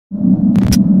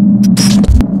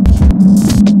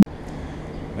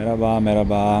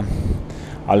Merhaba.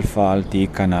 Alfa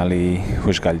Alti kanalı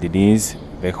hoş geldiniz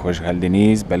ve hoş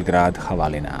geldiniz Belgrad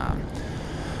Havalimanı'na.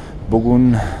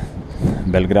 Bugün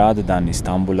Belgrad'dan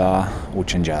İstanbul'a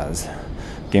uçacağız.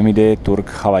 Gemide Türk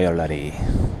Hava Yolları.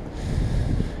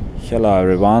 Hello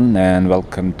everyone and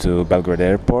welcome to Belgrade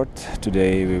Airport.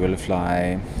 Today we will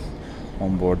fly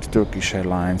on board Turkish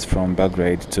Airlines from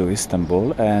Belgrade to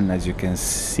Istanbul, and as you can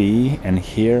see and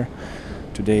hear,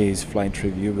 today's flight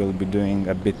review will be doing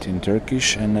a bit in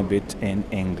Turkish and a bit in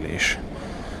English.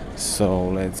 So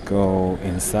let's go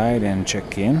inside and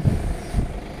check in.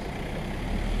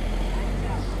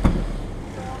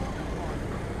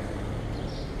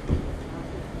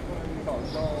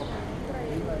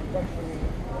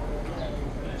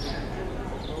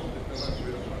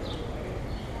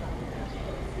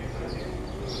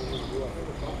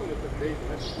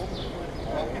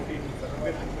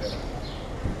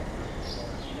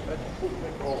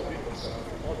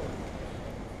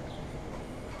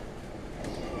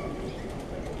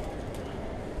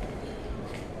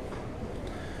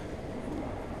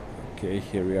 Okay,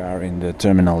 here we are in the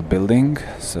terminal building,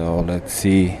 so let's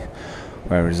see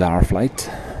where is our flight.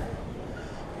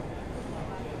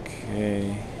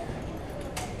 Okay,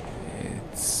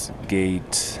 it's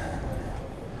gate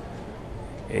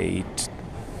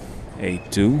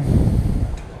 882.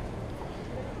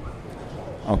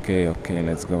 Okay,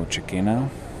 let's go check in now.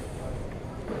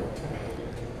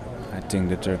 I think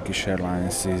the Turkish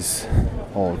Airlines is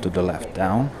all to the left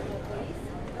down.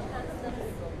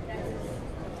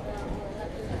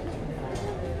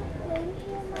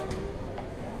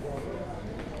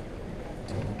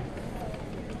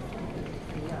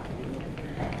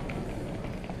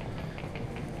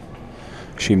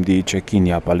 Şimdi check-in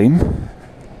yapalım.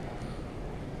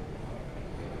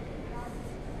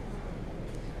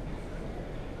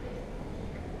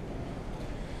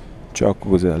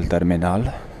 Çok güzel terminal.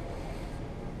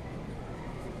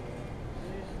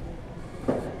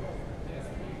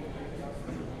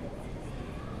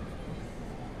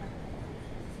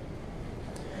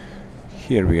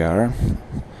 Here we are.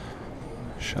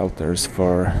 Shelters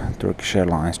for Turkish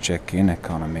Airlines check-in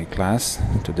economy class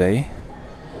today.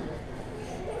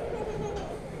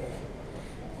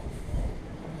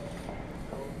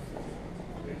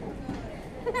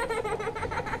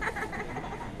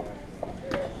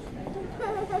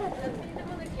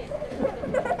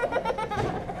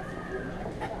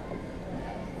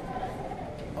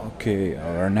 Okay,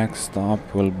 our next stop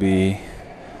will be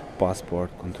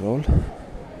passport control.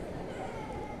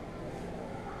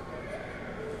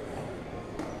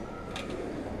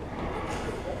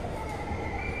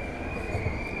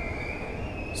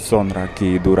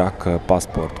 Sonraki durak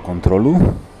pasport kontrolü.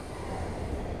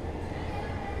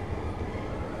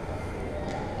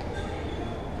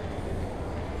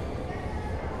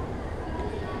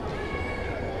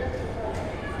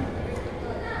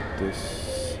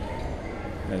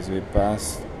 As we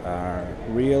pass our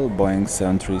real Boeing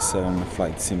 737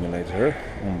 flight simulator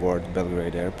on board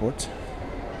Belgrade Airport.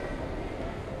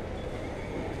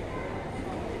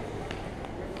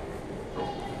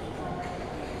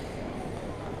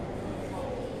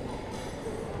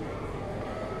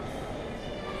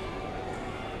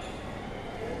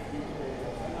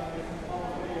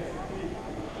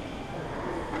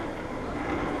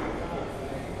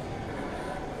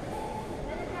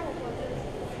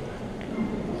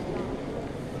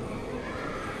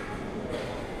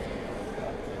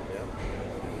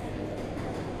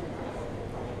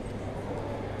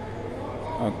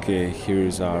 Okay, here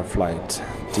is our flight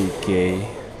TK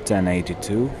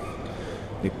 1082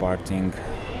 departing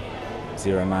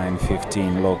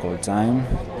 09:15 local time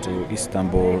to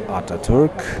Istanbul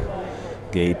Ataturk,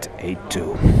 gate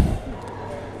 82.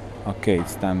 Okay,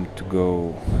 it's time to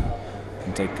go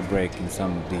and take a break in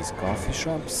some of these coffee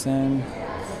shops, and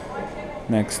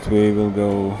next we will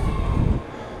go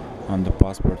on the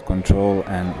passport control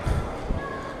and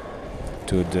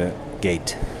to the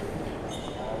gate.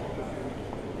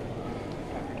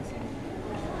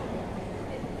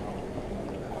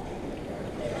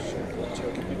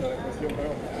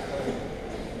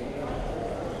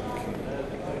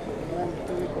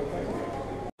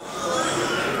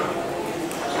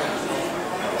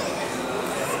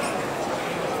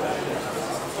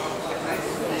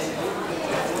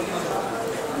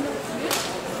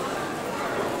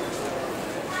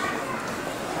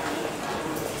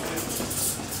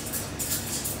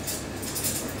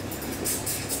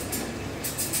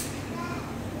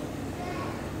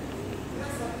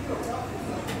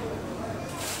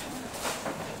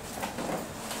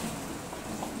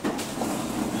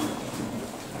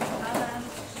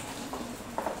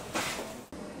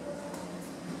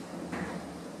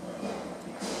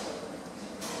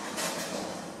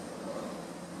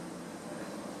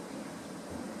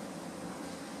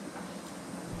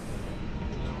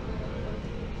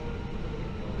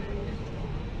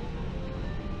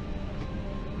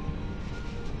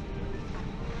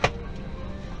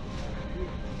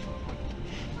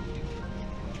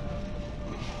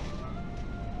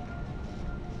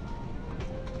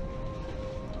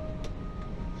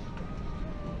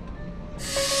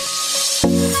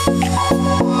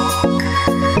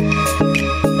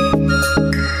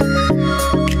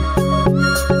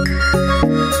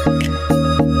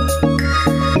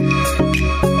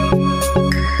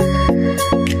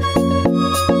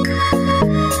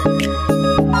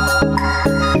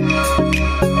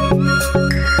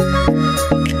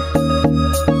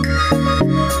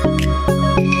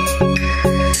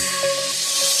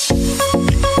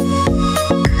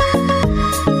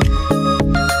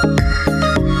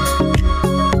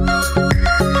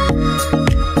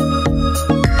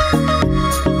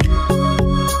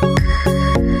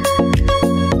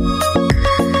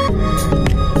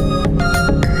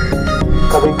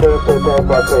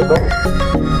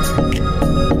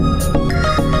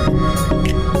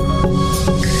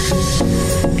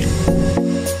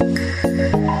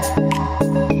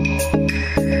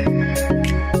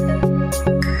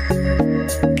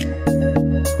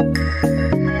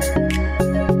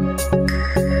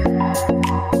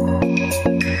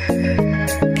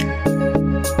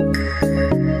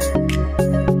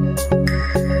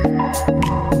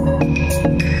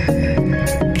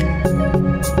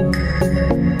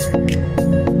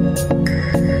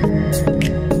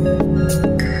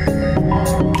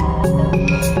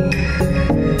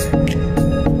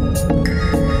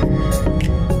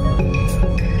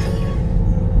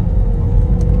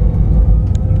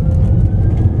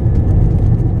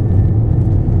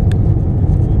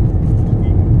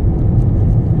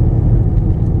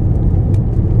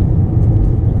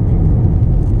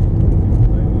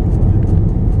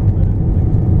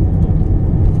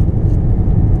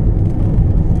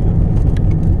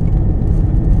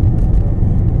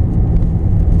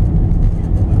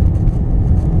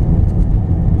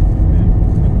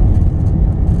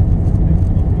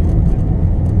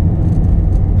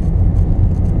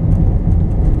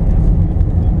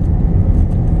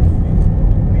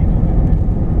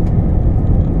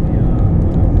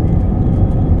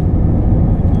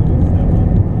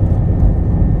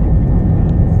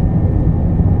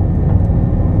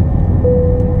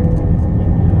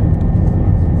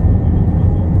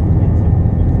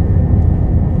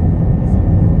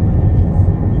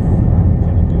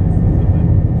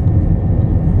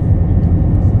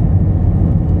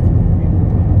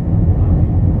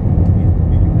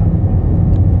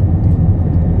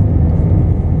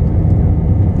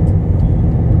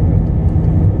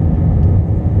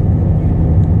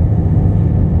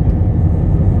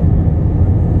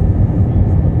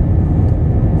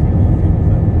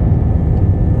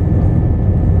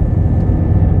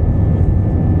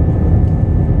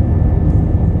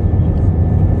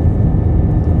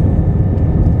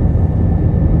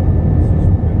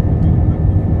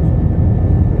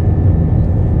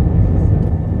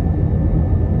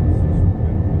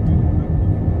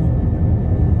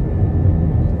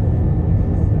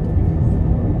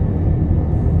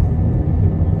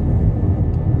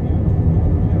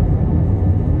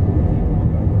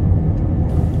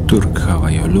 Türk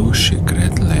Hava Yolu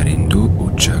şirketlerinde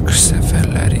uçak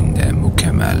seferlerinde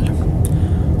mükemmel.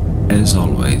 As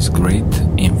always, great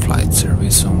in-flight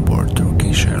service on board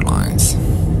Turkish Airlines.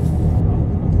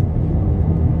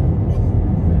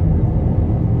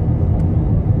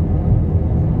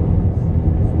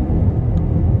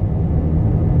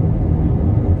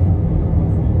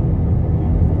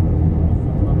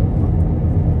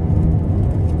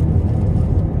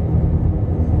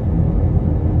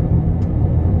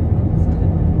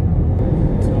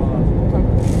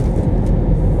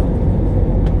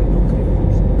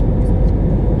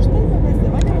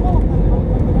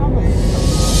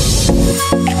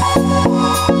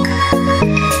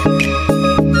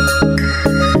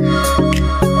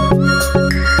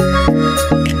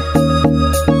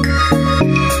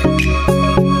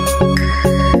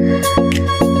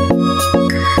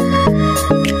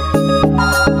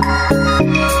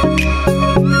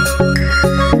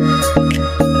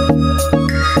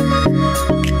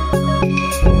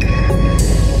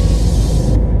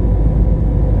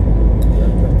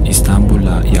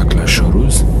 İstanbul'a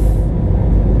yaklaşıyoruz.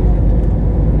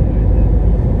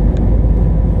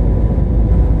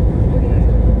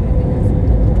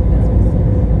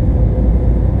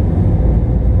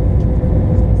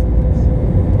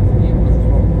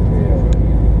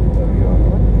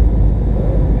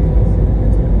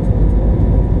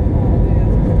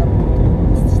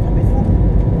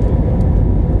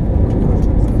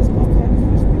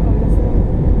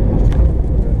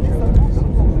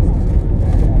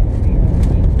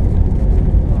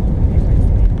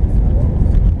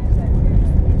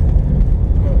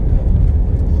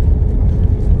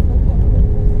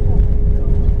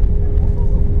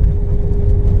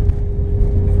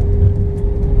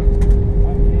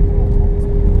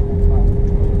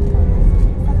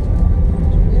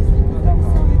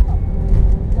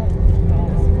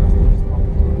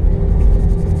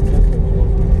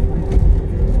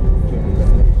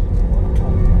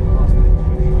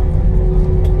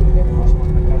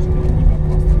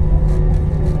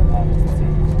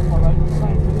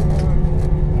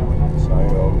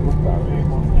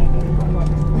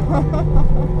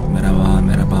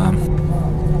 Merhaba.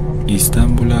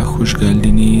 İstanbul'a hoş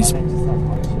geldiniz.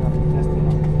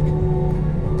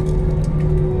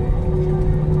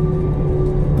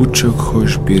 Bu çok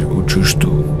hoş bir uçuştu.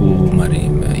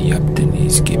 Umarım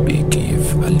yaptığınız gibi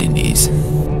keyif aldınız.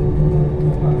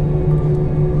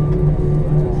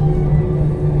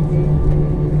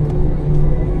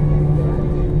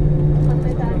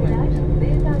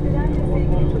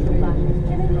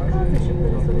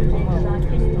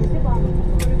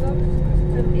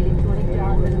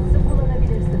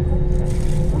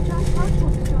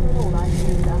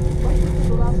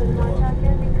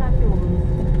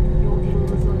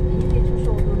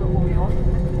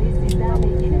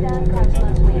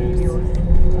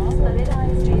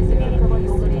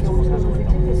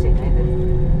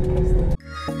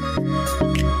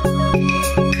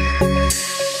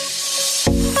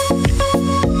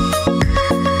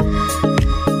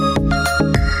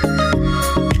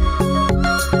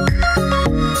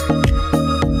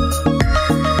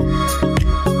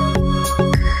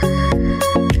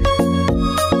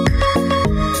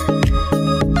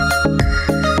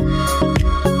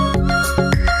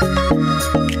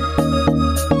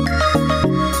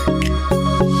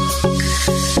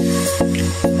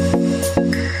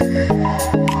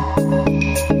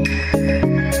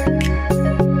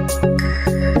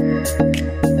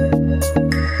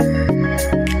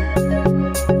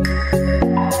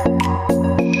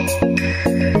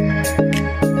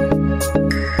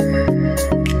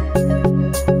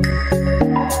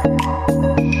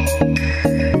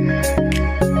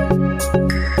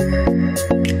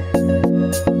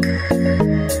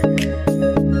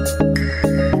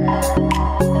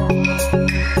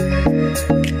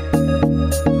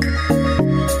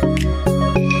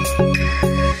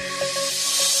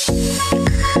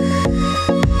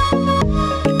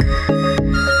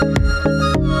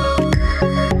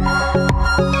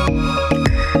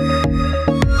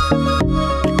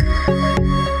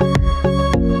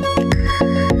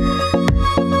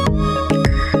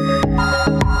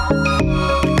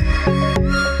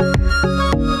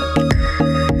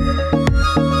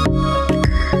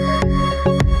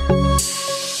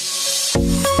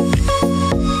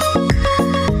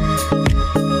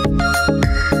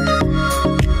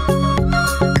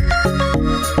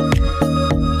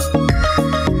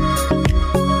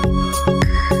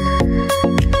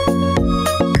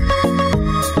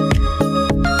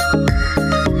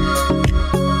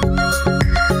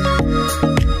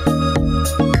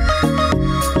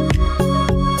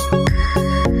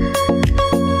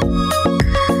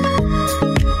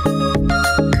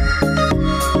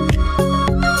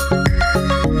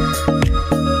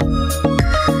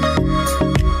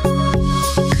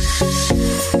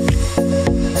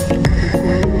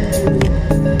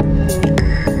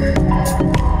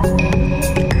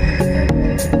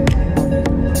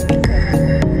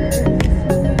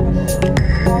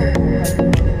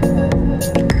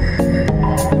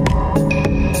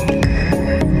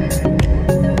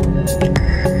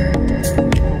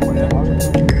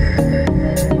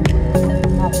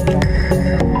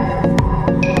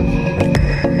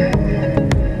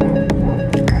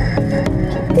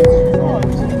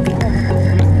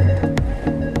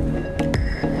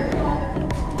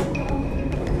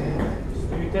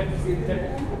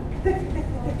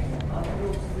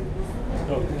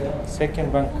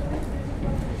 Second bank.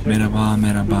 Merhaba,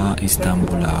 merhaba.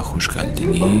 İstanbul'a hoş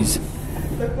geldiniz.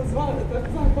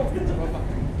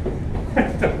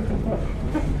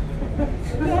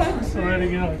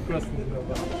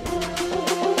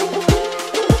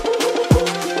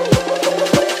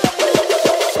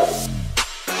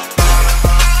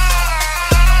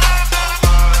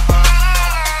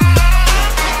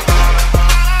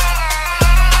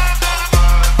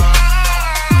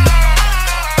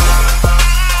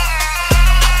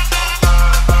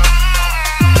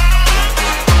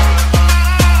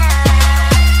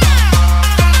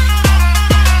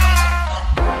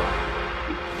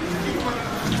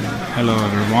 Hello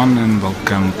everyone and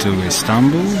welcome to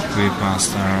Istanbul. We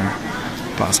passed our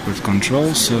passport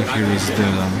control, so here is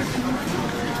the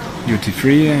duty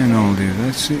free and all the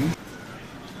that's it.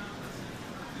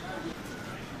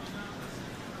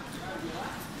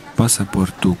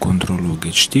 Pasaportu kontrolu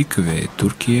geçtik ve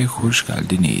Türkiye'ye hoş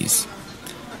geldiniz.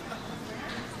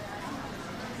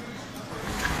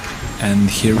 And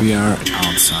here we are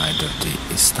outside of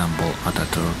the Istanbul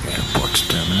Ataturk airport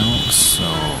terminal, so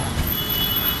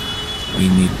we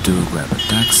need to grab a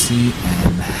taxi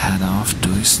and head off to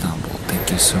Istanbul.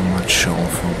 Thank you so much all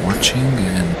for watching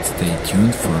and stay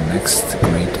tuned for next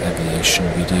great aviation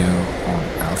video on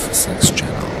Alpha 6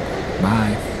 channel.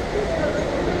 Bye!